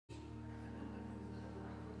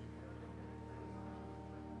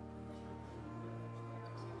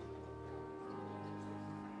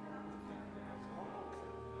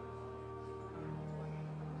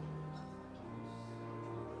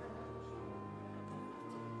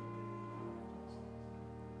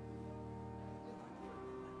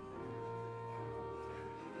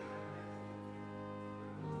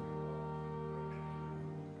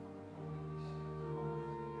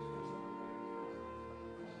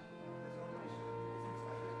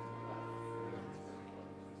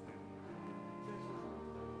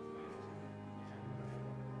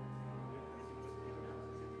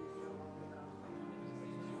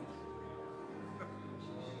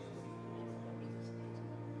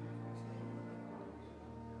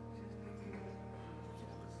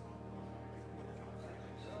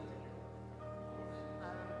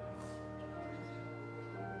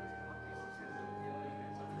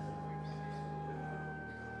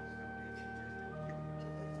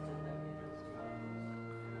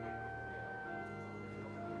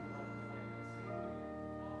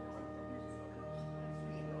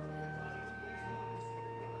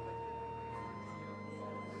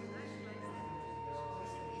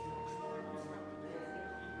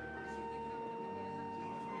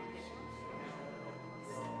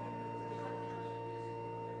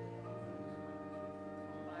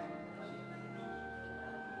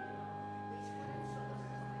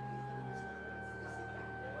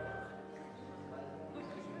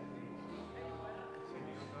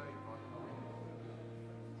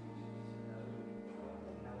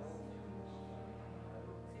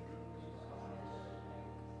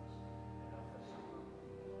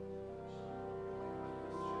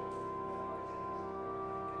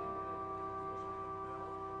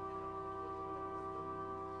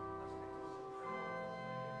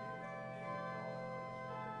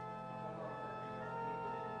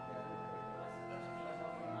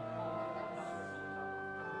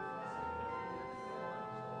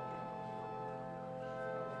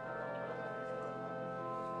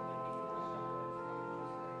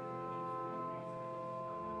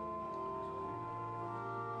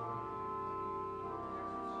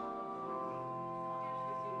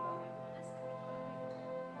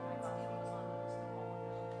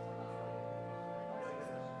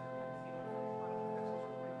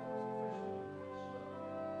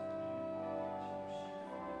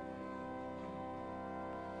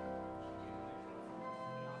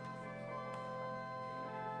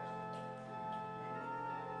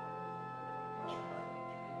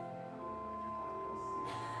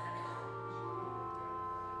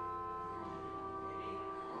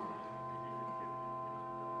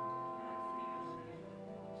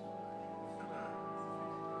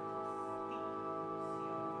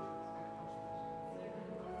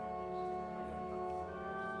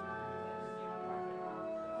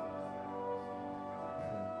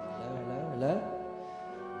Hallo?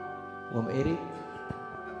 Oom Erik?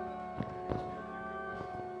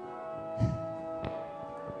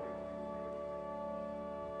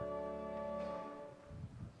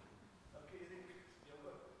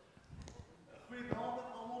 Goedenavond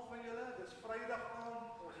allemaal van julle. Dis Vrydag aand.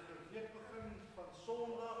 Ons het 'n week begin van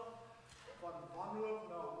Sondag van wanhoop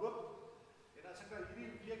na hoop. En as ek na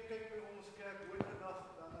hierdie week kyk by ons kerk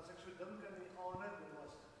Nooitgedacht, dan as ek so dink aan die aande, dit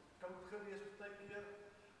was koud geweest partykeer,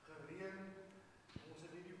 gereën. Ons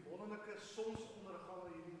het hierdie wonderlike sonsondergang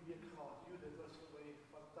hierdie week gehad. Jo, dit was vir my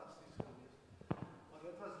fantasties geweest. Maar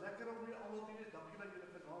dit was lekker om nie almal te wees. Dankie dat julle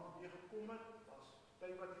vanaand weer gekom het. Was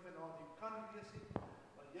tyd wat jy vanaand hier kan wees nie.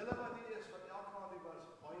 Maar julle wat hier is, wat elke aand hier was,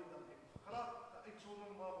 baie dankie. Graag 'n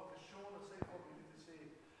uitsondering maak op Sean en sy familie te sê,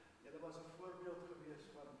 julle was 'n voorbeeld geweest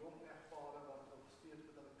van jong egpare wat nog steeds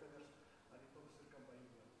met hulle kinders na die Pinkster kan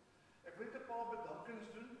bywoon. Ek wil net 'n paar bedankings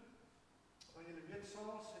doen. Want julle weet,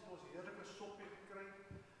 saans het ons heerlike soppie gekry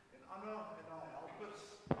en Anna en haar helpers,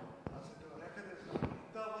 as ek nou reg is,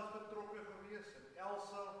 Anita was betrokke geweest, en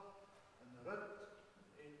Elsa, en Rut,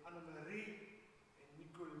 en Annemarie, en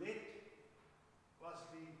Nicolette was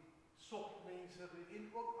die sopmense, en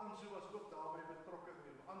ook Anso was ook daarbij betrokke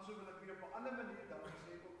geweest. Anso wil ek weer op 'n ander manier dankie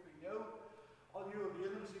sê ook vir jou, al jou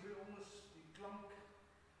reëlings hier by ons, die klank,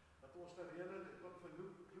 wat ons te reël, ook vir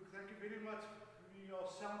Luke, thank you very much. Your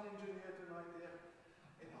sound engineer tonight there.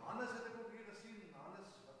 En Hannes het ek ook hier gesien.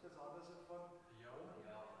 Hannes, wat is Hannes het van? Ja.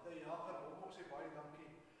 Die jager, hom ook sê baie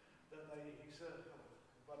dankie dat hy hierse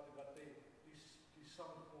wat hy die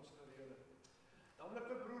sang vir ons gereël het. Dan wil ek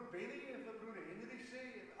vir broer Benny en vir broer Henry sê,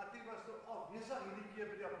 Attie was nou afwesig hierdie keer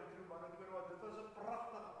by die Apotro, maar ek hoor wat dit was 'n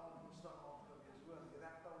pragtige aand, Woensdag aand geweest. Hoor,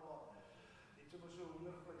 regtig waar. Net sommer so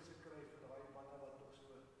hoendervleis gekry vir daai manne wat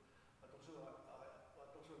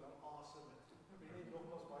tog so lank asem het. En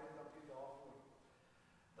nogmaals baie dankie daarvoor.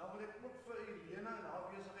 Dan wil ek ook vir Helena en haar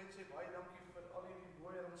besigheid sê baie dankie vir al hierdie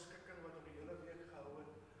mooi rangskikking wat op die hele week gehou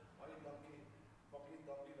het. Baie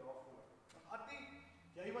dankie daarvoor. En Attie,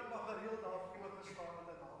 jy wat maar gereeld daarvoor gestaan het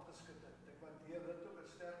en hand geskit het. Ek waardeer dit ook, 'n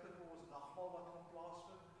sterkte vir ons nagmaal wat gaan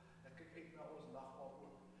plaasvind. Ek kyk uit na ons nagmaal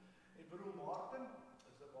ook. En broer Martin,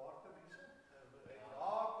 is dit Martin hierso?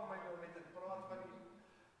 Ja, kom my nou net en praat van die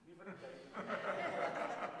nie van die tyd.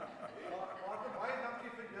 Martin, baie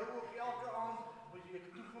dankie vir jou ook elke aand, wat jy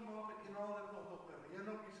toegemaak het, en al het nog gereën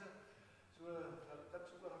op hierse, so dit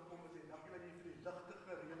so oorgekom het, en dankie dat jy vir die ligte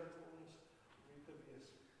gereël het vir ons, om hier te wees.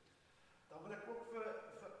 Dan wil ek ook vir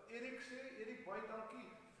Erik sê, Erik, baie dankie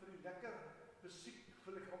vir die lekker musiek,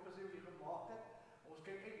 wil ek amper sê, wat jy gemaakt het. Ons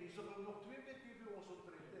kyk uit, hier sal nog 2 week hier by ons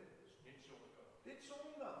optreden. Dit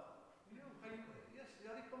Sondag.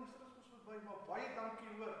 Ja, die Pinkster is ons voorbij, maar baie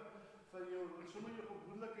dankie hoor, vir jou, sommer jou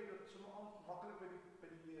gemoedelikheid, dat sommer makkelijk by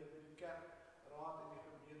die kerkraad en die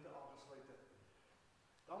gemeente aangesluit het.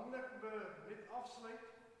 Dan moet ek net afsluit,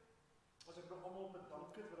 as ek nog allemaal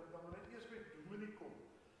bedank het, wat ek dan net eers by Junie kom.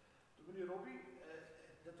 Dominee Robbie,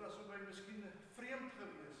 dit was vir my miskien vreemd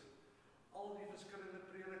geweest, al die verskillende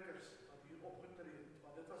predikers wat hier opgetree het,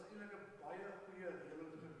 maar dit was eintlik 'n baie goeie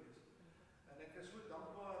reëling geweest. En ek is so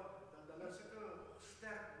dankbaar dat hulle sulke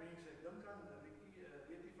sterk mense, ek dink aan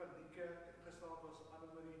Rietie van die kerk, gister was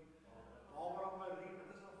Annemarie, Barbara Marie, wat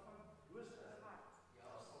is dat van? Loos?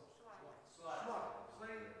 Swart.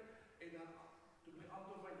 Sy, en dan toe die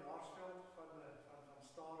Anton van Jaarsveld van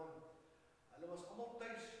Staren, hulle was allemaal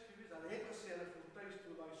thuis geweest, hulle het gesê, hulle voel thuis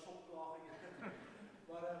toe die sopklaag geëet het.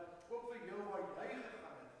 Maar ook vir jou waar jy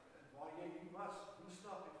gegaan het, en waar jy hier was,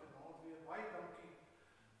 Woensdag en vanaand weer, baie dankie,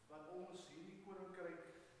 wat ons hierdie koninkryk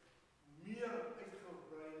meer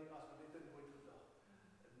uitgebrei het as wat dit nooit gedag.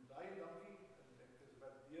 En baie dankie, en ek is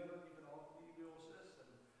waardeer dat jy vanaand hier by ons is, en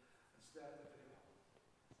sterkte vir jou.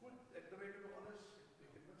 Goed, ek dink nog alles,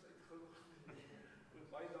 ek het niks uitgehoog. Goed,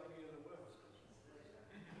 baie dankie julle hoor.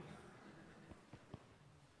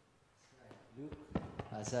 Luke,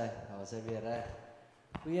 as hy weer reg.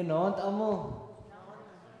 Goeienaand almal.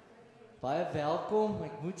 Baie welkom.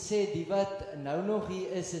 Ek moet sê die wat nou nog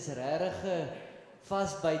hier is regtig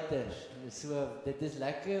vasbyters. So dit is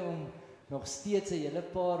lekker om nog steeds 'n hele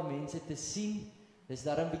paar mense te sien. Dis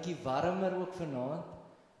daar 'n bietjie warmer ook vanaand.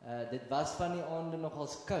 Dit was van die aande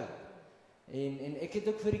nogals koud. En ek het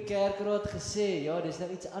ook vir die kerkraad gesê, ja, dis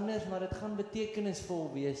nou iets anders, maar dit gaan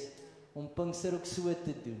betekenisvol wees om Pinkster ook so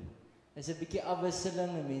te doen. Is 'n bietjie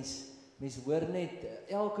afwisseling, 'n mens hoor net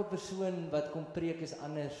elke persoon wat kom preek is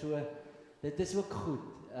anders, so dit is ook goed.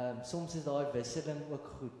 Soms is daai wisseling ook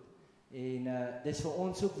goed. En dis vir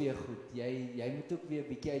ons ook weer goed. Jy moet ook weer 'n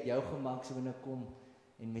bietjie uit jou gemaksone kom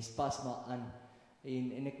en mens pas maar aan.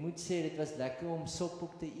 En ek moet sê, dit was lekker om sop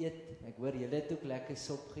ook te eet. Ek hoor julle het ook lekker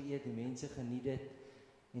sop geëet, die mense geniet dit.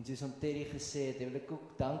 En soos om Terry gesê het, wil ek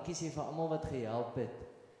ook dankie sê vir almal wat gehelp het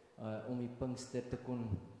om die Pinkster te kon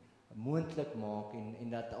moontlik maak en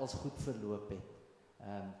dat alles goed verloop het.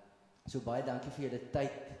 So baie dankie vir julle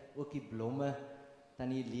tyd, ook die blomme.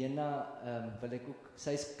 Tannie Helena, wil ek ook,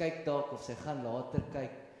 sy kyk dalk of sy gaan later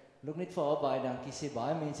kyk. Wil ook net vir haar baie dankie sê.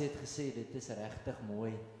 Baie mense het gesê dit is regtig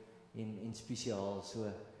mooi en spesiaal. So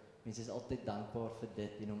mense is altyd dankbaar vir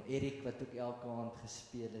dit. En om Erik wat ook elke aand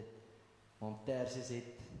gespeel het. Om Tersius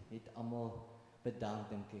het almal bedank,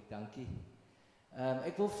 dink ek. Dankie.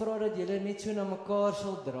 Ek wil vra dat julle net so na mekaar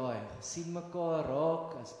sal draai. Sien mekaar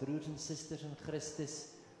raak as broers en susters in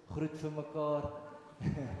Christus. Groet vir mekaar.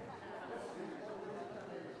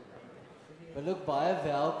 Wil ook baie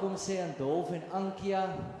welkom sê aan Dolf en Ankia.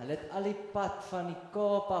 Hulle het al die pad van die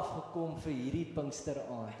Kaap afgekom vir hierdie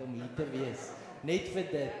Pinksteraand om hier te wees. Net vir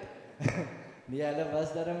dit. Nee, hulle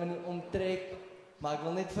was daarom in die omtrek, maar ek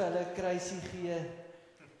wil net vir hulle 'n kruisie gee.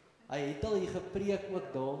 Hy het al hier gepreek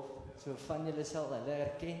ook, Dolf, so van julle sal hulle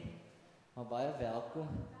herken. Maar baie welkom.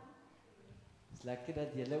 Dit is lekker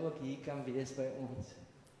dat julle ook hier kan wees by ons.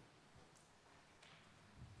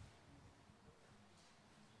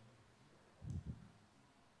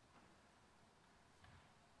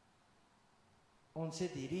 Ons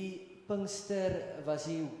het hierdie Pinkster was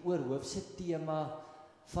die oorhoofse tema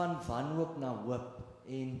van wanhoop na hoop.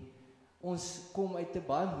 En ons kom uit 'n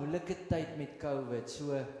baie moeilike tyd met COVID.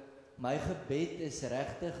 So my gebed is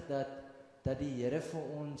regtig dat die Here vir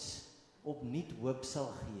ons opnuut hoop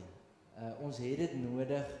sal gee. Ons het dit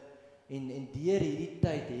nodig en deur hierdie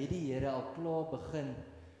tyd het die Here al klaar begin,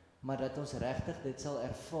 maar dat ons regtig dit sal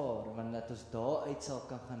ervaar, want dat ons daaruit sal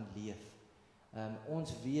kan gaan leef.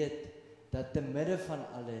 Ons weet dat te midde van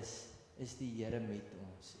alles is die Here met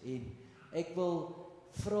ons. En ek wil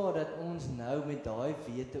vra dat ons nou met daai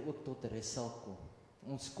wete ook tot rus sal kom.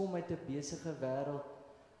 Ons kom uit 'n besige wêreld.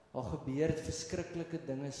 Daar gebeur verskriklike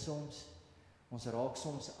dinge soms. Ons raak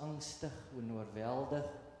soms angstig en oorweldig.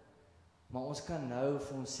 Maar ons kan nou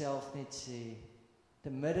vir onsself net sê, te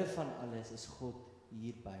midde van alles is God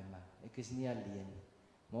hier by my. Ek is nie alleen nie.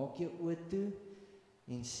 Maak jou oë toe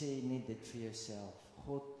en sê net dit vir jouself.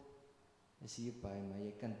 God is hier by my.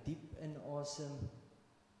 Jy kan diep inasem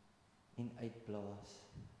en uitblaas.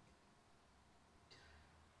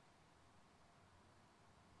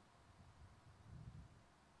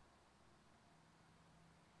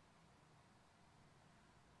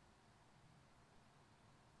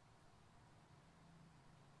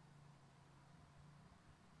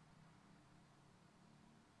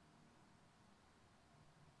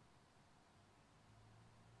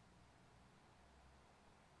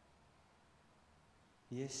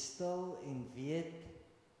 Wees stil en weet,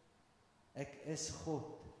 ek is God.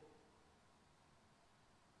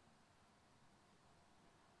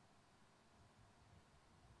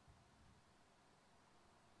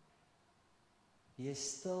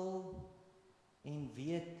 Wees stil en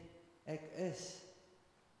weet, ek is.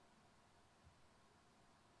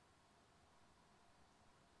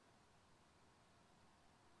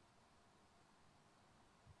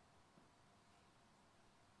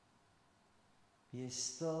 Wees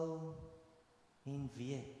stil en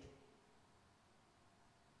weet.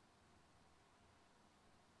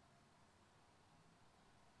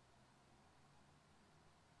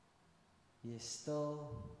 Wees stil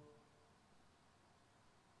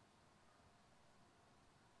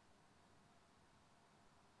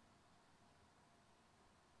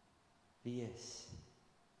wees.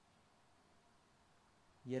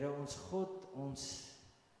 Here ons God, ons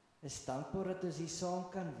is dankbaar dat ons hier saam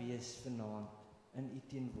kan wees vanaand in U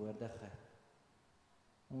teenwoordigheid.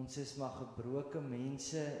 Ons is maar gebroke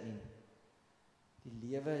mense en die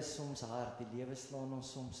lewe is soms hard, die lewe slaan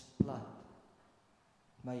ons soms plat.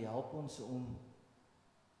 Maar help ons om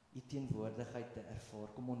U teenwoordigheid te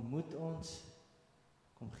ervaar. Kom ontmoet ons,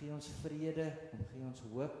 kom gee ons vrede, kom gee ons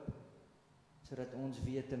hoop, sodat ons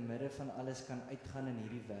weet te midde van alles kan uitgaan in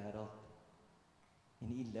hierdie wêreld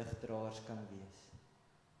en U ligdraers kan wees.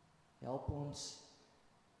 Help ons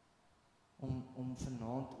om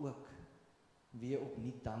vanaand ook weer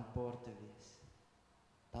opnuut dankbaar te wees.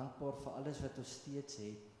 Dankbaar vir alles wat ons steeds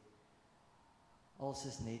het. Alles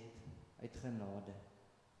is net uit genade.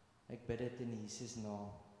 Ek bid dit in Jesus naam.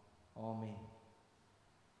 Amen.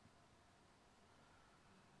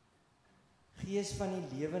 Gees van die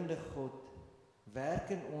lewende God, werk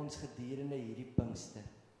in ons gedurende hierdie Pinkster.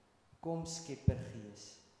 Kom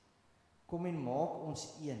Skeppergees. Kom en maak ons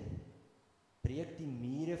een. Breek die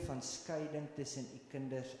mure van skeiding tussen U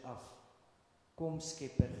kinders af. Kom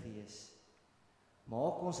Skeppergees.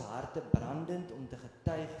 Maak ons harte brandend om te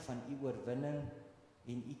getuig van u oorwinning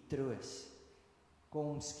en u troos.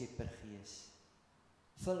 Kom Skeppergees.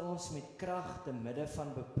 Vul ons met krag te midde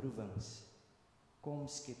van beproewings. Kom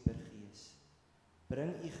Skeppergees.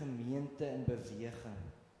 Bring u gemeente in beweging.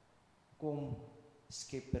 Kom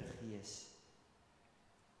Skeppergees.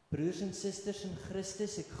 Broers en susters in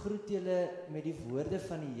Christus, ek groet julle met die woorde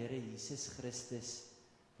van die Here Jesus Christus,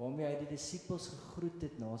 waarmee hy die disippels gegroet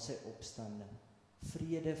het na sy opstanding.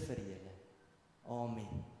 Vrede vir julle.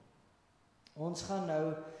 Amen. Ons gaan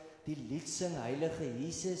nou die lied sing, Heilige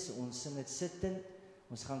Jesus, ons sing dit sittend.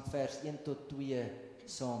 Ons gaan vers 1 tot 2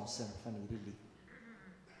 saam sing van hierdie lied.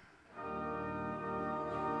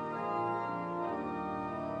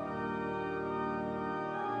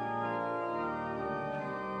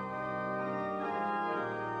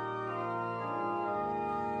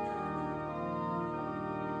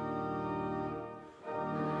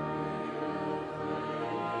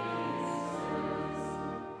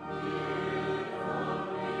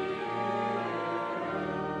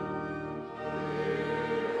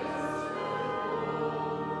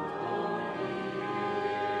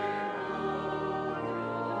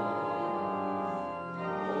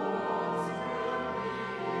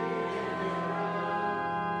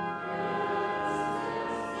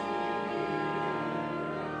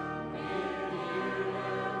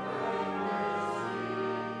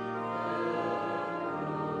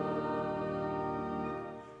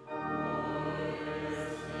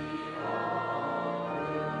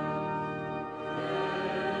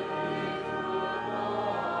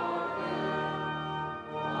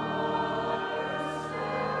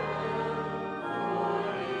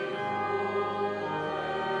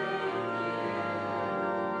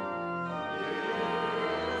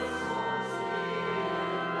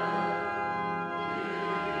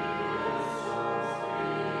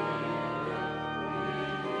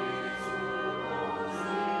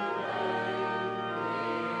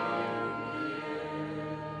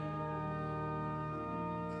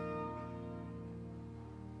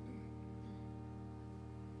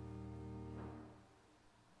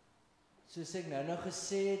 Soos ek nou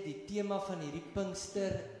gesê het, die tema van hierdie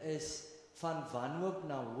Pinkster is van wanhoop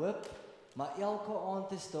na hoop, maar elke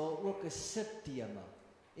aand is daar ook 'n subtema.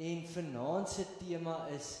 En vanaand se tema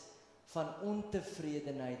is van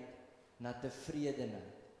ontevredenheid na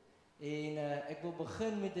tevredenheid. En ek wil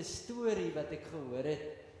begin met 'n storie wat ek gehoor het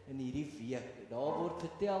in hierdie week. Daar word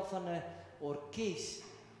vertel van 'n orkes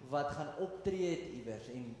wat gaan optree het iewers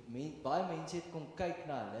en baie mense het kom kyk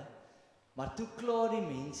na hulle. Maar toe klaar die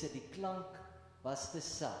mense, die klank was te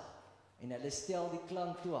sag en hulle stel die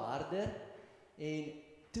klank toe harder en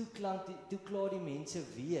toe klaar die mense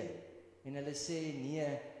weer en hulle sê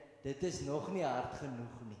nee, dit is nog nie hard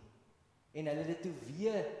genoeg nie. En hulle het dit toe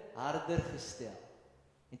weer harder gestel.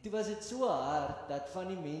 En toe was dit so hard dat van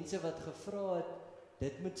die mense wat gevra het,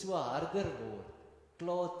 dit moet so harder word,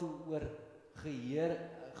 klaar toe oor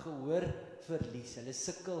gehoor verlies. Hulle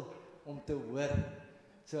sukkel om te hoor.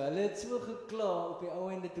 So hulle het so gekla op die ou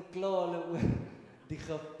einde toe kla hulle oor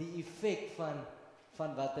die effek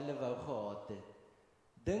van wat hulle wou gehad het.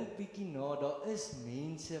 Dink bietjie na, daar is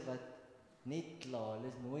mense wat net kla, hulle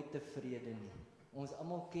is nooit tevrede nie. Ons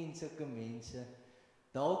almal ken sulke mense.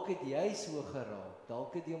 Dalk het jy so geraak,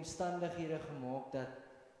 dalk het die omstandighede gemaak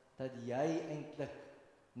dat jy eintlik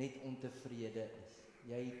net ontevrede is.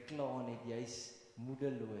 Jy kla net, jy's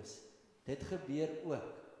moedeloos. Dit gebeur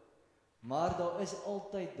ook. Maar daar is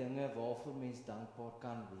altyd dinge waarvoor mens dankbaar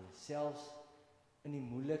kan wees, selfs in die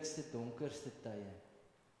moeilikste, donkerste tye.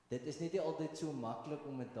 Dit is net nie altyd so maklik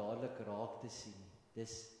om dit dadelik raak te sien.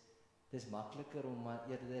 Dis makliker om maar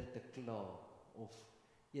eerder te kla of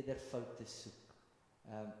eerder foute te soek.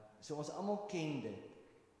 So ons almal ken dit.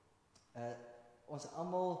 Ons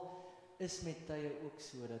almal is met tye ook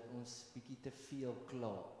so dat ons bietjie te veel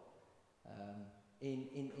kla.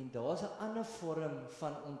 En daar's 'n ander vorm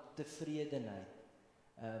van ontevredenheid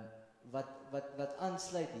wat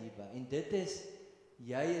aansluit hierby. En dit is,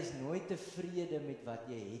 jy is nooit tevrede met wat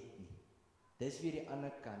jy het nie. Dis weer die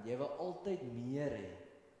ander kant. Jy wil altyd meer hê.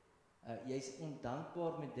 Jy's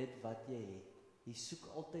ondankbaar met dit wat jy het. Jy soek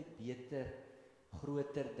altyd beter,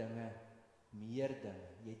 groter dinge, meer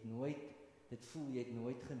dinge. Dit voel jy het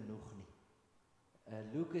nooit genoeg nie.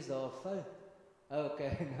 Lukas, daar 'n fout. Oh,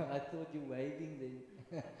 okay, no, I thought you waving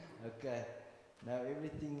then. Okay, now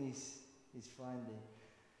everything is fine then.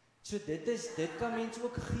 So dit kan mens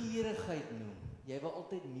ook gierigheid noem. Jy wil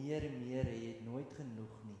altyd meer en meer hê, jy het nooit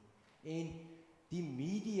genoeg nie. En die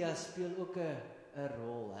media speel ook 'n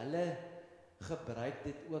rol. Hulle gebruik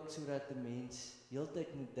dit ook sodat 'n mens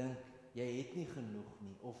heeltyd moet dink, jy het nie genoeg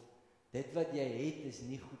nie, of dit wat jy het is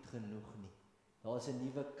nie goed genoeg nie. Daar's 'n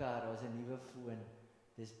nuwe kar, daar's 'n nuwe foon,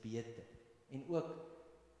 dis beter. En ook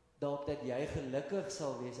dalk dat jy gelukkig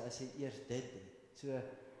sal wees as jy eers dit het. So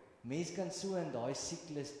mens kan so in daai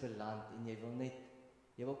siklus beland en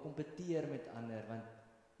jy wil kompeteer met ander want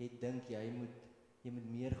jy dink jy moet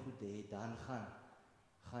meer goed hê, dan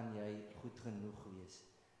gaan jy goed genoeg wees.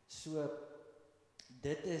 So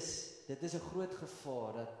dit is 'n groot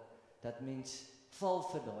gevaar dat mens val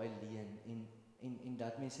vir daai leuen en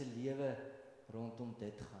dat mense lewe rondom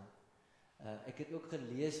dit gaan. Ek het ook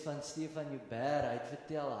gelees van Stefan Joubert, hy het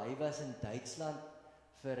vertel, hy was in Duitsland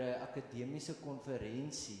vir 'n akademiese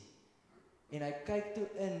konferensie en hy kyk toe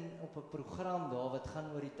in op 'n program daar wat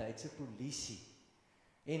gaan oor die Duitse polisie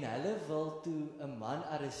en hulle wil toe 'n man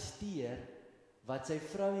arresteer wat sy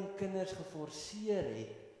vrou en kinders geforseer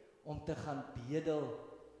het om te gaan bedel,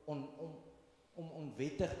 om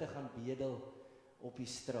onwettig te gaan bedel op die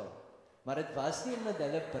straat. Maar dit was nie omdat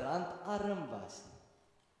hulle brandarm was nie.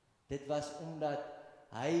 Dit was omdat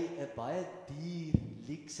hy 'n baie duur,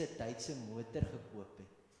 luukse Duitse motor gekoop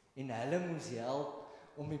het en hulle moes help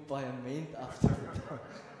om die paaiement af te betaal.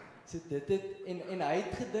 So dit het en hy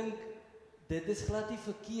het gedink dit is glad nie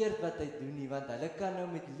verkeerd wat hy doen nie, want hulle kan nou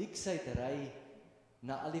met luksheid ry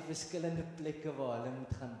na al die verskillende plekke waar hulle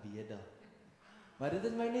moet gaan bedel. Maar dit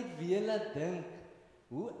het my net weer laat dink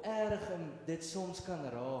hoe erg dit soms kan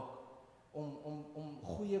raak om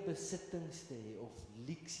goeie besittings te hê of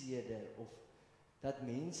lukshede of dat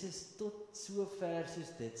mense tot so ver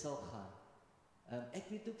soos dit sal gaan. Ek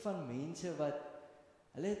weet ook van mense wat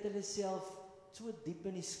hulle het hulle self so diep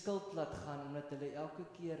in die skuld laat gaan omdat hulle elke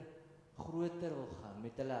keer groter wil gaan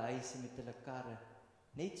met hulle huise, met hulle karre,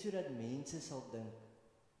 net sodat mense sal dink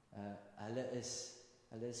hulle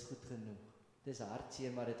is goed genoeg. Dit is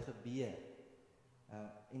hartseer, maar dit gebeur.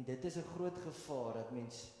 En dit is 'n groot gevaar dat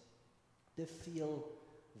mens te veel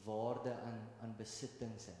waarde aan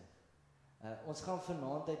besittings het. Ons gaan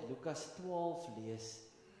vanaand uit Lukas 12 lees,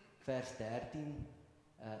 vers 13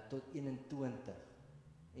 tot 21.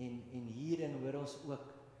 En hierin hoor ons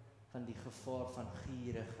ook van die gevaar van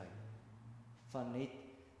gierigheid, van net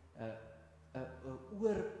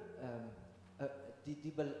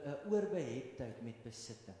oorbeheptheid met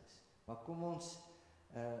besittings. Maar kom ons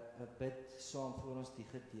bid saam voor ons die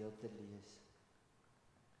gedeelte lees.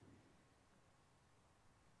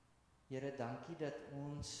 Here, dankie dat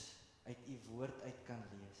ons uit u woord uit kan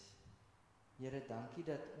lees. Here, dankie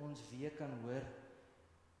dat ons weer kan hoor,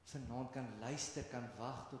 vanaand kan luister, kan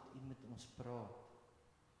wag tot u met ons praat.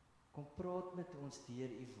 Kom praat met ons deur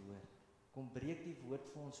u woord. Kom breek die woord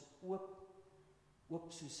vir ons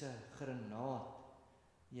oop soos 'n granaat,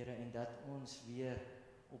 Here, en dat ons weer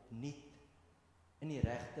opnuut in die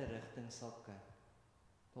regte rigting sal kyk.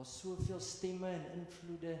 Daar's soveel stemme en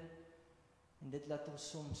invloede en dit laat ons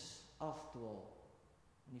soms afdwaal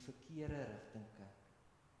in die verkeerde rigting kyk.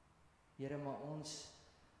 Here, maar ons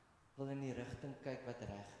wil in die rigting kyk wat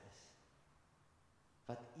reg is.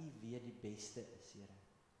 Wat u weet die beste is, Here.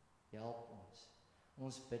 Help ons.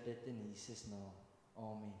 Ons bid dit in Jesus naam.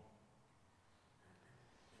 Amen.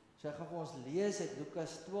 So ek gaan vir ons lees uit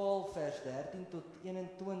Lukas 12 vers 13 tot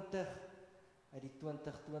 21 uit die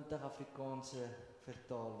 2020 Afrikaanse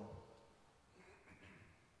vertaling.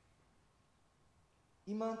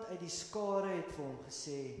 Iemand uit die skare het vir hom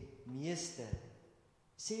gesê, Meester,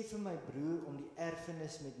 sê vir my broer om die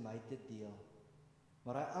erfenis met my te deel.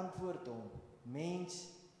 Maar hy antwoord hom, Mens,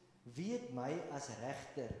 wie het my as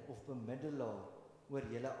regter of bemiddelaar oor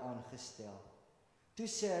julle aangestel? Toe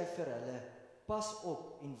sê hy vir hulle, pas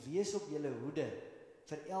op en wees op julle hoede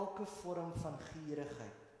vir elke vorm van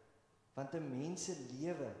gierigheid, want 'n mens se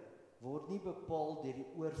lewe word nie bepaal deur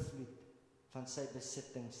die oorvloed van sy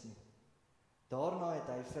besittings nie. Daarna het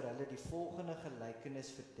hy vir hulle die volgende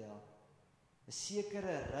gelykenis vertel. 'n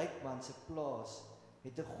sekere ryk man se plaas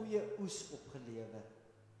het 'n goeie oes opgelewer.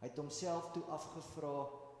 Hy het homself toe afgevra,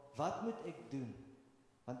 wat moet ek doen?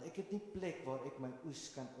 Want ek het nie plek waar ek my oes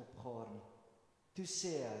kan opgaar nie. Toe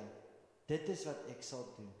sê hy, dit is wat ek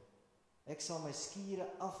sal doen. Ek sal my skure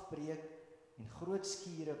afbreek en groter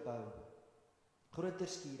skure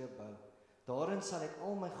bou. Daarin sal ek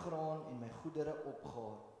al my graan en my goedere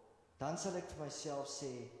opgaar. Dan sal ek vir myself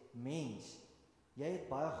sê, Mens, jy het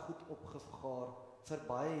baie goed opgegaar vir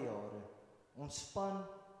baie jare. Ontspan,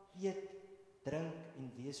 eet, drink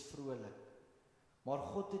en wees vrolik. Maar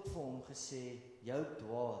God het vir hom gesê, jou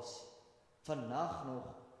dwaas, vannag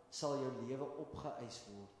nog sal jou lewe opgeëis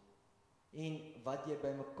word. En wat jy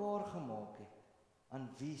bymekaar gemaak het,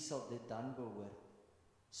 aan wie sal dit dan behoort?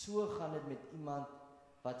 So gaan dit met iemand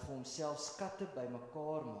wat vir homself skatte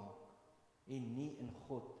bymekaar maak en nie in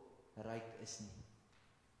God ryk is nie.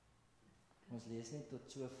 Ons lees net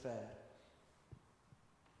tot so ver.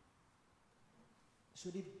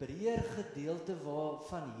 So die breër gedeelte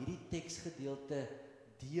waarvan hierdie teksgedeelte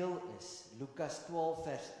deel is, Lukas 12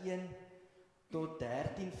 vers 1 tot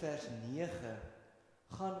 13 vers 9,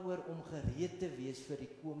 gaan oor om gereed te wees vir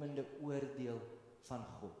die komende oordeel van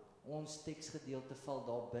God. Ons teksgedeelte val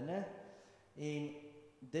daar binne, en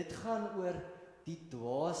dit gaan oor die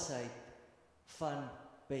dwaasheid van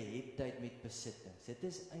beheptheid met besittings. Dit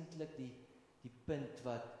is eintlik die punt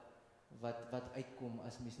wat uitkom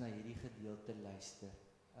as mens na hierdie gedeelte luister.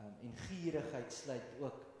 En gierigheid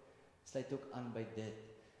sluit ook aan by dit.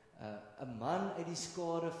 'n man uit die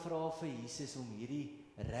skare vra vir Jesus om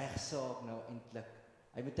hierdie regsaak nou eintlik,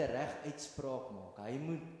 hy moet 'n reguitspraak maak. Hy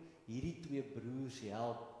moet hierdie twee broers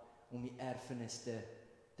help om die erfenis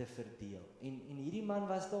te verdeel. En hierdie man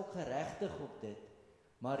was dalk geregtig op dit,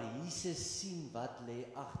 maar Jesus sien wat lê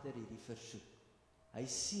agter hierdie versoek. Hy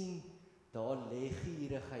sien daar lê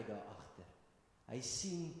gierigheid daar agter. Hy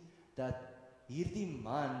sien dat hierdie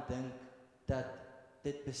man dink dat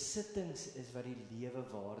dit besittings is wat die lewe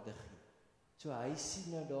waardig gee. So hy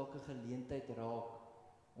sien nou dalk 'n geleentheid raak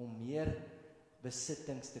om meer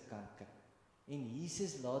besittings te kan kry. En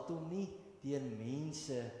Jesus laat hom nie deur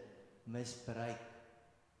mense misbruik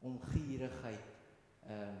om gierigheid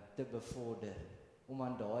te bevorder, om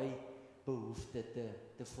aan daai behoefte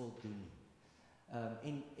te voldoen.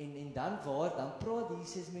 En dan praat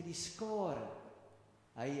Jesus met die skare.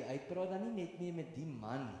 Hy praat dan nie net meer met die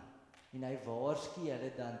man nie, en hy waarsku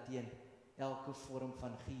hulle dan teen elke vorm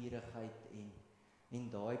van gierigheid en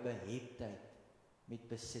daai beheptheid met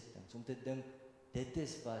besittings, om te dink dit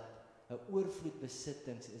is wat 'n oorvloed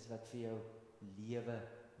besittings is wat vir jou lewe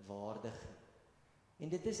waardig gee. En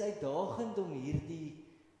dit is uitdagend om hierdie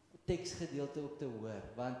teksgedeelte ook te hoor,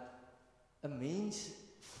 want 'n mens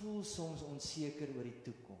voel soms onseker oor die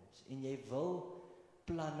toekoms en jy wil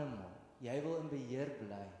planne maak, jy wil in beheer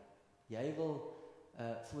bly, jy wil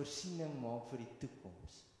voorsiening maak vir die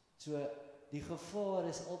toekoms. So die gevaar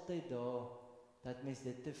is altyd daar dat mens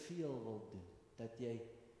dit te veel wil doen,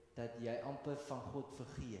 dat jy amper van God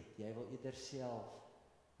vergeet. Jy wil eerder self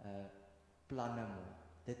planne maak.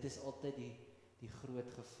 Dit is altyd die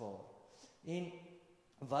groot gevaar. En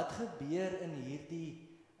wat gebeur in hierdie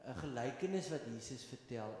gelykenis wat Jesus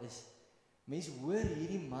vertel is, mens hoor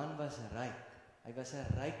hierdie man was ryk. Hy was 'n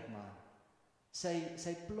ryk man.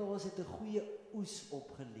 Sy plaas het 'n goeie oes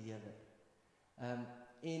opgelewer.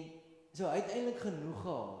 En so hy het eintlik genoeg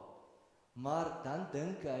gehad. Maar dan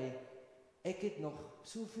dink hy, ek het nog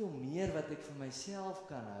soveel meer wat ek vir myself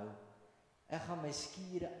kan hou. Ek gaan my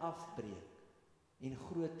skure afbreek en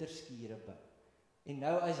groter skure bou. En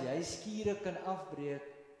nou as jy skure kan afbreek,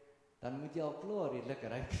 dan moet jy al klaar redelik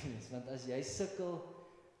ryk wees, want as jy sukkel,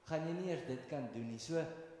 gaan jy nie eers dit kan doen nie. So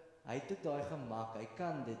hy het ook daai gemak, hy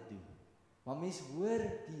kan dit doen. Maar mens hoor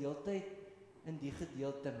die heeltyd in die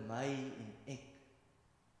gedeelte my en ek.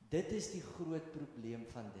 Dit is die groot probleem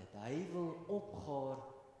van dit. Hy wil opgaar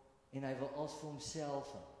en hy wil alles vir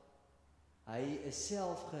homself hê. Hy is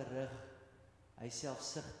selfgerig, hy is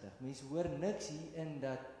selfsugtig. Mens hoor niks hierin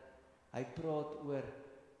dat hy praat oor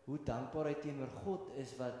hoe dankbaar hy teenoor God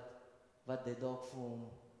is wat dit dalk vir hom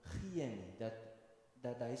gee nie,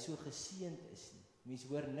 dat hy so geseënd is nie. Mens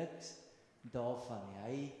hoor niks daarvan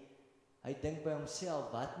nie. Hy dink by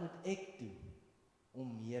homself, wat moet ek doen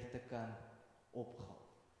om meer te kan opgaan?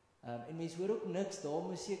 En mens hoor ook niks, daar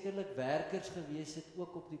moes sekerlik werkers gewees het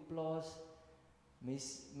ook op die plaas.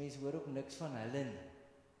 Mens hoor ook niks van hulle nie.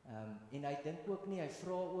 En hy dink ook nie, hy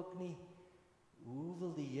vra ook nie, hoe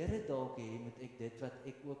wil die Here dalk hê moet ek dit wat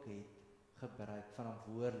ek ook het gebruik,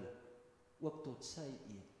 verantwoordelik, ook tot sy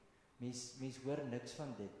eer. Mens hoor niks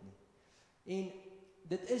van dit nie. En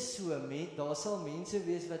dit is so, daar sal mense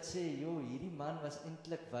wees wat sê, hierdie man was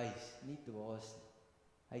eintlik wys, nie dwaas nie.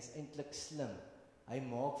 Hy's eintlik slim. Hy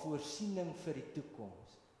maak voorsiening vir die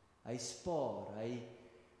toekoms. Hy spaar,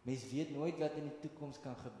 mens weet nooit wat in die toekoms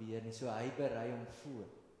kan gebeur nie, so hy berei hom voor.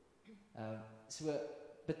 So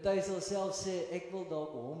party sal self sê, ek wil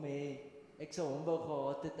dalk hom hê, ek sou hom wou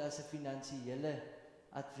gehad het as 'n finansiële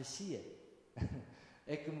adviseur.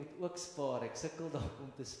 Ek moet ook spaar, ek sukkel dalk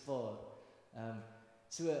om te spaar.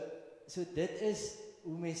 So dit is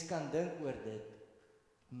hoe mens kan dink oor dit,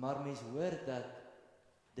 maar mens hoor dat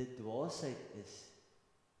dit dwaasheid is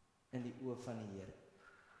in die oë van die Here.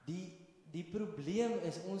 Die probleem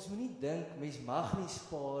is, ons moet nie dink, mens mag nie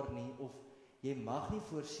spaar nie, of jy mag nie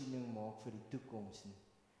voorsiening maak vir die toekoms nie.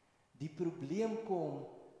 Die probleem kom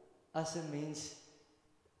as 'n mens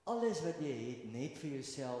alles wat jy het net vir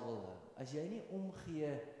jouself wil hou. As jy nie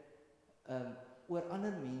omgee oor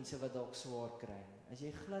ander mense wat dalk swaar kry nie. As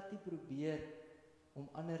jy glad nie probeer om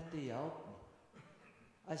ander te help nie.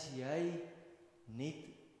 As jy net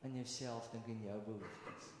aan jouself dink en jou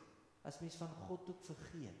behoeftes. As mens van God ook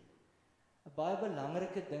vergeet. 'n Baie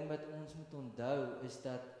belangrike ding wat ons moet onthou is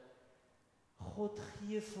dat God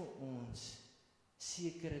gee vir ons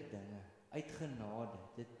sekere dinge uit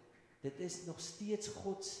genade. Dit is nog steeds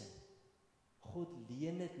God se. God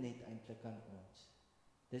leen dit net eintlik aan ons.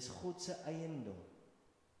 Dis God se eiendom.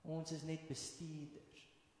 Ons is net bestuurders.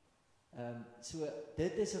 So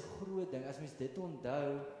dit is 'n groot ding. As mens dit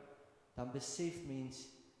onthou, dan besef mens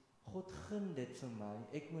God gun dit vir my.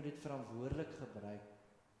 Ek moet dit verantwoordelik gebruik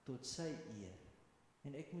tot sy eer.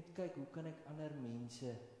 En ek moet kyk hoe kan ek ander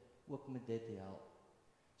mense ook met dit help.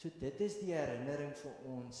 So dit is die herinnering vir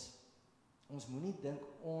ons. Ons moenie dink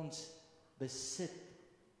ons besit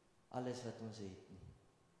alles wat ons het nie.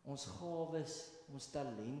 Ons gawes, ons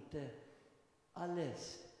talente,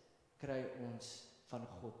 alles kry ons van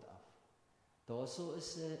God af. Daarso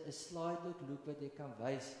is 'n slide ook Luke wat jy kan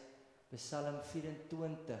wys, Psalm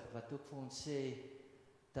 24 wat ook vir ons sê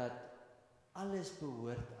dat alles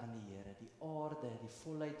behoort aan die Here, die aarde, die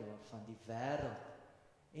volheid daarvan, die wêreld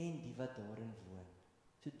en die wat daarin woon.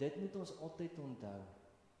 So dit moet ons altyd onthou.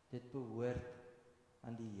 Dit behoort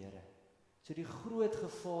aan die Here. So die groot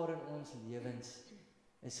gevaar in ons lewens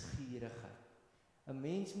is gierigheid. 'n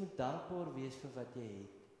Mens moet dankbaar wees vir wat jy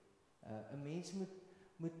het. 'n Mens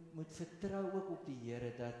moet vertrou ook op die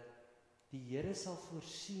Here dat die Here sal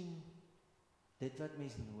voorsien dit wat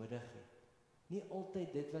mens nodig het. Nie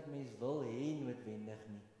altyd dit wat mens wil hê noodwendig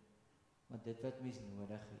nie, maar dit wat mens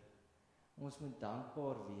nodig het. Ons moet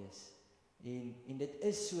dankbaar wees en dit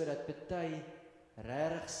is so dat party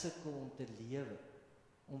regtig sukkel om te lewe,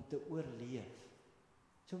 om te oorleef.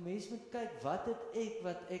 So mens moet kyk, wat het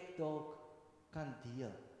wat ek dalk kan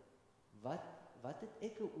deel? Wat het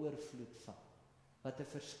ek 'n oorvloed van? Wat 'n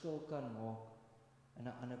verskil kan maak in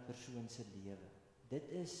 'n ander persoon se lewe? Dit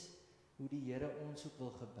is hoe die Here ons ook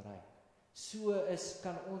wil gebruik. So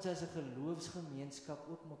kan ons as 'n geloofsgemeenskap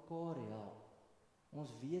ook mekaar help.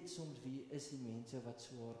 Ons weet soms wie is die mense wat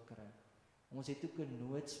swaar kry. Ons het ook 'n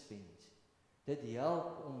noodspens. Dit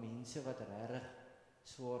help om mense wat regtig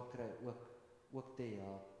swaar kry ook te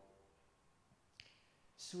help.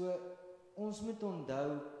 So ons moet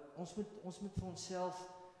onthou, ons moet vir onsself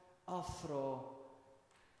afvra,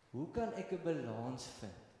 hoe kan ek 'n balans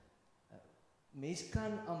vind? Mens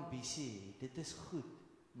kan ambisie hê, dit is goed,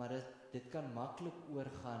 maar dit kan maklik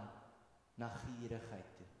oorgaan na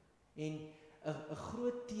gierigheid toe. En 'n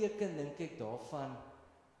groot teken dink ek daarvan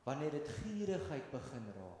wanneer dit gierigheid begin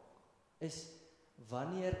raak, is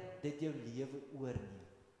wanneer dit jou lewe oorneem.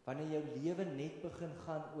 Wanneer jou lewe net begin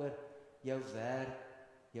gaan oor jou werk,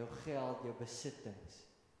 jou geld, jou besittings.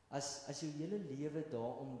 As jou hele lewe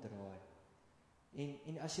daarom draai.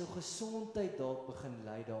 En as jou gesondheid dalk begin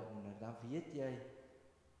lei daaronder, dan weet jy,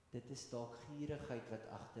 dit is dalk gierigheid wat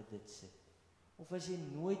agter dit sit. Of as jy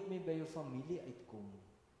nooit meer by jou familie uitkom,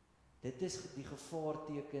 dit is die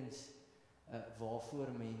gevaartekens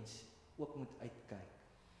waarvoor mens ook moet uitkyk.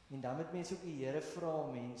 En dan moet mens ook die Here vra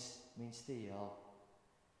om mens te help.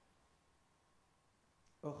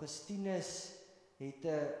 Augustinus het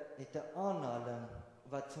 'n aanhaling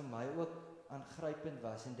wat vir my ook aangrypend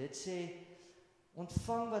was, en dit sê,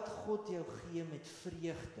 ontvang wat God jou gee met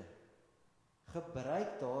vreugde.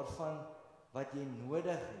 Gebruik daarvan wat jy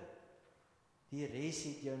nodig het. Die res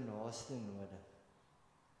het jou naaste nodig.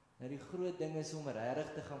 Nou die groot ding is om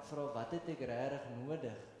regtig te gaan vra, wat het ek regtig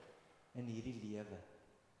nodig in hierdie lewe?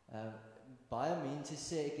 Baie mense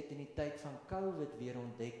sê, ek het in die tyd van COVID weer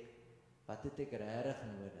ontdek, wat het ek regtig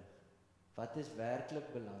nodig? Wat is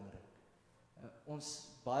werklik belangrik?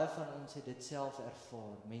 Baie van ons het dit self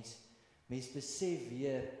ervaar. Mens besef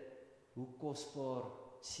weer hoe kosbaar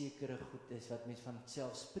sekere goed is wat mens van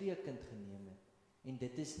selfsprekend geneem het. En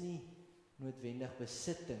dit is nie noodwendig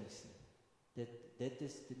besittings nie. Dit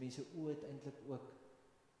is die mense het eintlik ook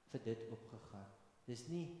vir dit opgegaan. Dis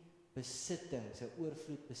nie besittings, 'n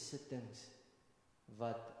oorvloed besittings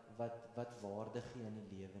wat waarde gee in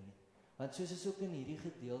die lewe nie. Want soos ons ook in hierdie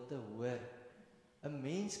gedeelte hoor, 'n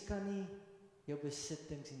mens kan nie jou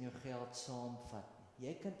besittings en jou geld saamvat nie.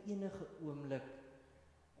 Jy kan enige oomblik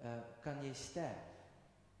kan jy sterf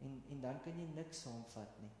en dan kan jy niks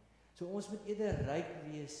saamvat nie. So ons moet eerder ryk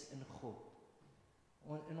wees in God,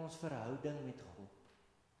 in ons verhouding met God.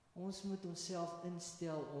 Ons moet onsself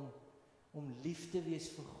instel om lief te wees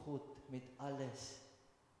vir God met alles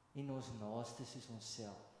en ons naaste soos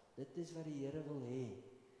onsself. Dit is wat die Here wil hê.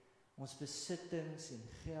 Ons besittings en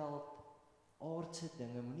geld, aardse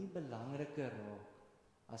dinge moenie belangriker raak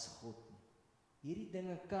as God nie. Hierdie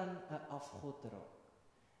dinge kan 'n afgod raak.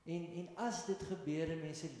 En as dit gebeur in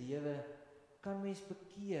mense lewe, kan mens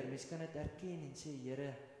bekeer, mens kan dit erken en sê,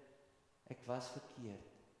 Here, ek was verkeerd,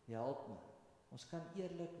 help my. Ons kan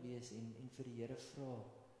eerlik wees en vir die Here vra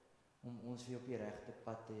om ons weer op die regte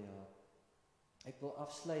pad te help. Ek wil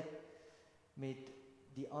afsluit met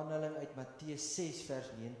die aanhaling uit Matteus 6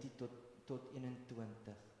 vers 19 tot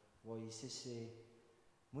 21, waar Jesus sê,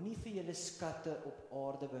 moenie vir julle skatte op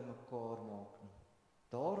aarde bymekaar maak nie.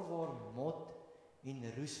 Daar waar mot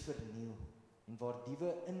en roes verniel en waar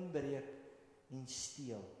diewe inbreek en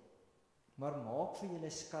steel. Maar maak vir julle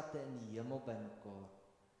skatte in die hemel bymekaar.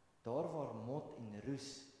 Daar waar mot en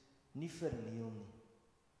roes nie verniel nie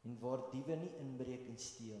en waar diewe nie inbreek en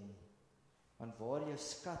steel nie. Want waar jou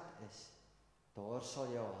skat is, daar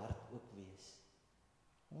sal jou hart ook wees.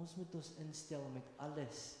 Ons moet ons instel om met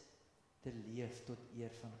alles te leef tot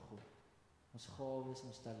eer van God. Ons gawes,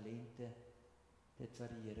 ons talente, dit wat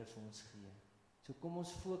die Here vir ons gee. So kom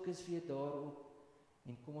ons fokus weer daarop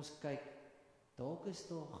en kom ons kyk, dalk is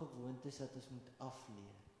daar gewoontes wat ons moet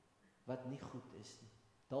afleer, wat nie goed is nie.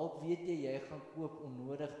 Dalk weet jy gaan koop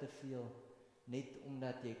onnodig te veel, net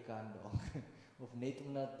omdat jy kan dalk, of net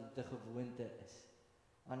omdat dit 'n gewoonte is.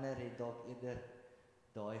 Ander het dalk eerder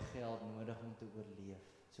daai geld nodig om te oorleef.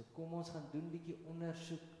 So kom ons gaan doen 'n bietjie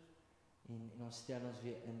ondersoek en ons stel ons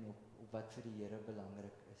weer in op wat vir die Here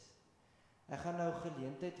belangrik is. Ek gaan nou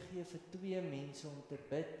geleentheid gee vir 2 mense om te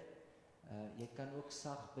bid. Jy kan ook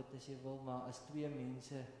sag bid as jy wil, maar as 2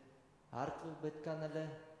 mense hard wil bid, kan hulle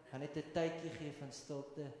gaan net 'n tydjie gee van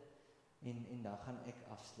stilte en dan gaan ek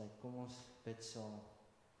afsluit. Kom ons bid saam.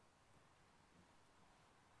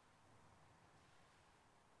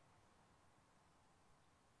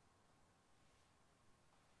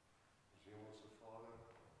 Hemelse Vader,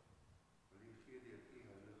 wil U gee deur U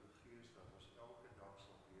Heilige Gees dat ons elke dag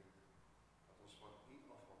sal weet dat ons van U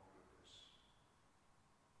afhanklik is.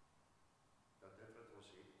 Dat dit wat ons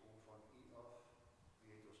het kom van U af. U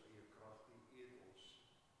het ons eie krag nie, U het ons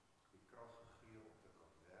die krag gegee om te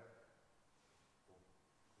kan werk, om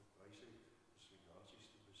met wysheid ons finansies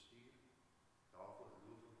te bestuur. Daarvoor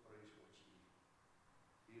loof en prys ons U.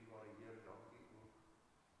 Dierbare Heer, dankie ook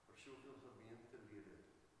vir soveel gemeentelede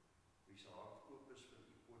wie se hart oop is vir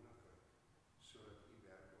U koninkryk, sodat U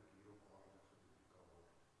werk ook hier op aarde gedoen kan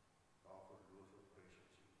word. Daarvoor loof en prys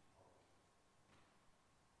ons U. Amen.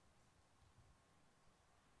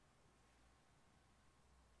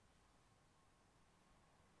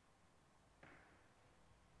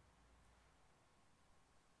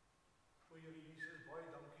 O Here Jesus, baie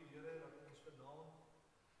dankie Here dat ons vanaand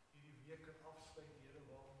hierdie week kan afsluit, Here,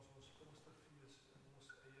 waar ons Pinksterfees in ons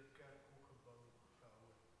eie kerk ook gehou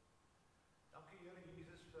het. Dankie Here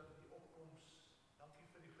Jesus vir die opkoms. Dankie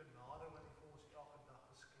vir die genade wat U vir ons elke dag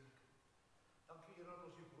geskenk het. Dankie Here dat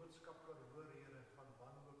ons die boodskap kan hoor, Here, van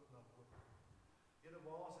wanhoop na hoop. Here,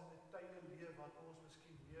 waar ons in 'n tye leef wat ons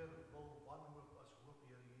miskien meer wil wanhoop as hoop,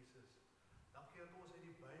 Here Jesus. Dankie dat ons uit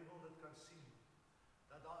die Bybel dit kan sien,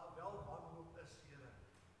 dat daar wel wanhoop is, Here,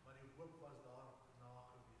 maar die hoop was daar na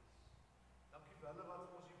gewees. Dankie vir hulle wat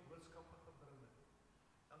vir ons die boodskappe gebring het.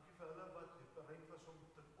 Dankie vir hulle wat bereid was om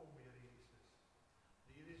te kom, Here Jesus.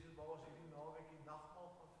 Here Jesus, waar ons hierdie naweek die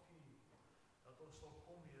nagmaal gaan vier, dat ons sal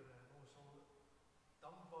kom, Here, en ons sal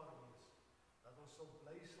dankbaar wees, dat ons sal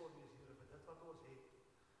bly sal wees, Here, vir dit wat ons het,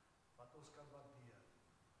 wat ons kan waardeer.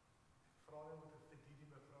 Ek vra U om te dien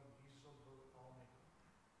die mevrou Jesus ons wil. Amen.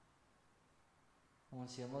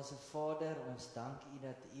 Ons Hemelse Vader, ons dank U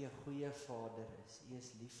dat U 'n goeie Vader is. U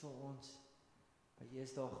is lief vir ons, by U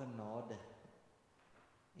is daar genade.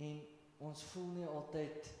 En ons voel nie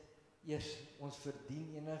altyd eers ons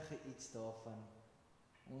verdien enige iets daarvan.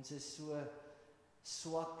 Ons is so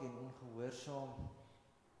swak en ongehoorsaam,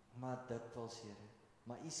 maar dikwels, Here.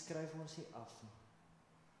 Maar U skryf ons nie af nie.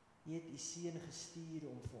 U het U Seun gestuur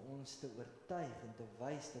om vir ons te oortuig en te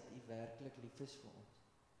wys dat U werklik lief is vir ons.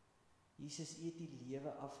 Jesus, U het U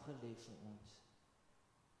lewe afgelê vir ons.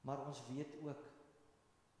 Maar ons weet ook,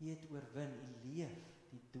 U het oorwin, U leef,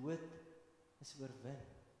 die dood is oorwin.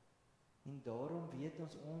 En daarom weet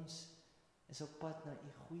ons is op pad na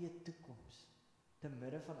U goeie toekoms, te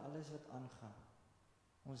midde van alles wat aangaan.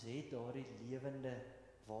 Ons het daardie lewende,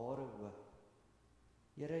 ware hoop.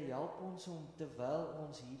 Here, help ons om, terwyl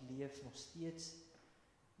ons hier leef, nog steeds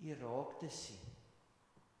U raak te sien.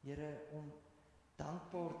 Here, om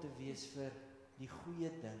dankbaar te wees vir die goeie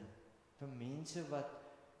ding, vir mense wat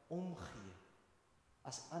omgee,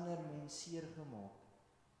 as ander mens seer gemaak,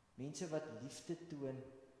 mense wat liefde toon,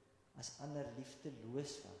 as ander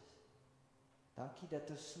liefdeloos was. Dankie dat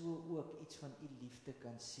ons so ook iets van U liefde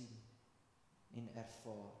kan sien en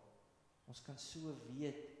ervaar. Ons kan so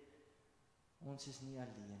weet, ons is nie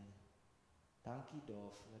alleen nie. Dankie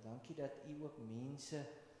daarvoor, dankie dat U ook mense,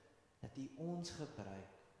 dat U ons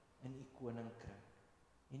gebruik in U koninkryk.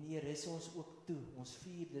 En U rus ons ook toe, ons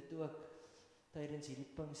vier dit ook tydens hierdie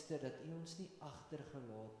Pinkster, dat U ons nie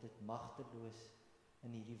agtergelaat het, magteloos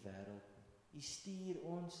in hierdie wêreld nie. U stuur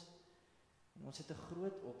ons, en ons het 'n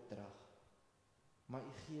groot opdrag, maar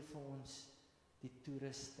U gee vir ons die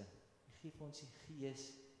toerusting, U gee vir ons die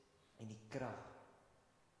gees en die krag.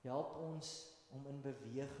 Help ons om in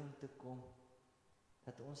beweging te kom,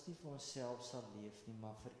 dat ons nie vir onsself sal leef nie,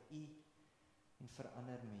 maar vir U en vir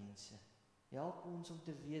ander mense. Help ons om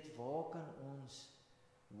te weet, waar kan ons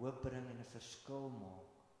hoop bring en 'n verskil maak.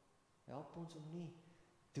 Help ons om nie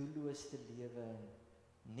doelloos te lewe en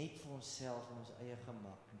net vir onsself en ons eie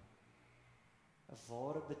gemak nie. 'n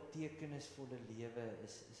Ware betekenisvolle lewe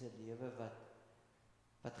is 'n lewe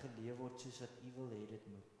wat geleef word soos wat U wil hê dit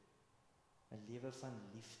moet. 'n Lewe van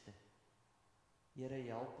liefde. Here,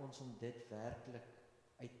 help ons om dit werklik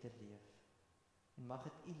uit te leef. En mag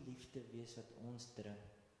dit U liefde wees wat ons dring.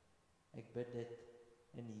 Ek bid dit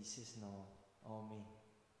in Jesus naam. Amen.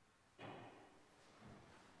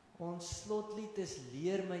 Ons slotlied is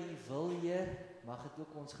Leer my U wil, Heer. Mag dit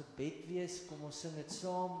ook ons gebed wees. Kom ons sing dit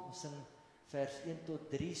saam. Ons sing vers 1 tot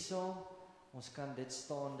 3 saam. Ons kan dit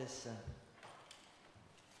staande sing.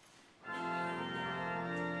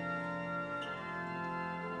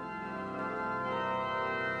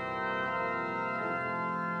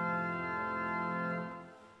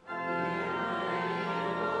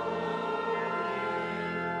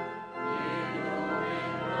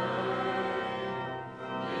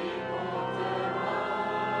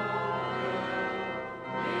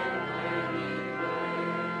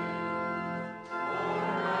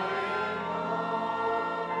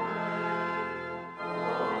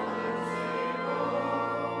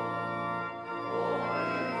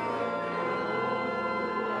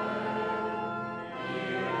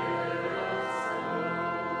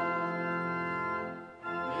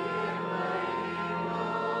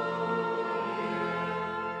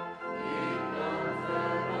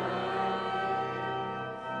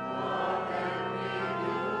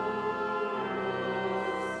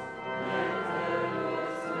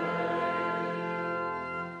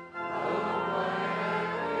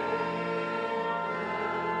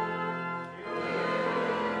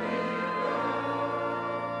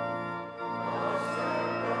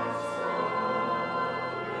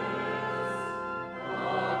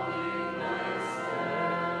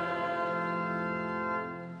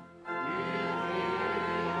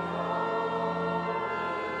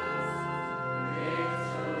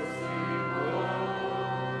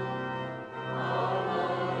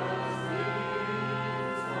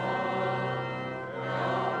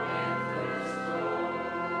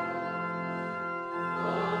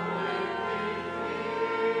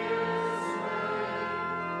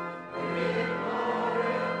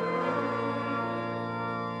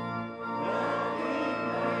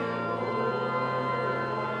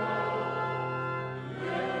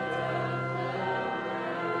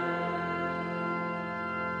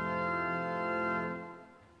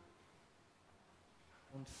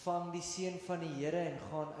 Ontvang die seën van die Here en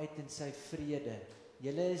gaan uit in sy vrede.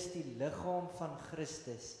 Julle is die liggaam van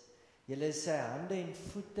Christus. Julle is sy hande en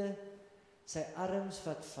voete, sy arms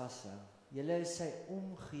wat vashou. Julle is sy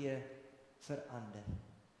omgee vir ander.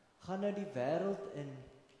 Gaan nou die wêreld in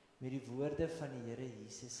met die woorde van die Here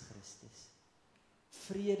Jesus Christus.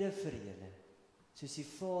 Vrede vir julle. Soos die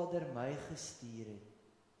Vader my gestuur het,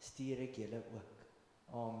 stuur ek julle ook.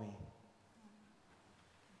 Amen.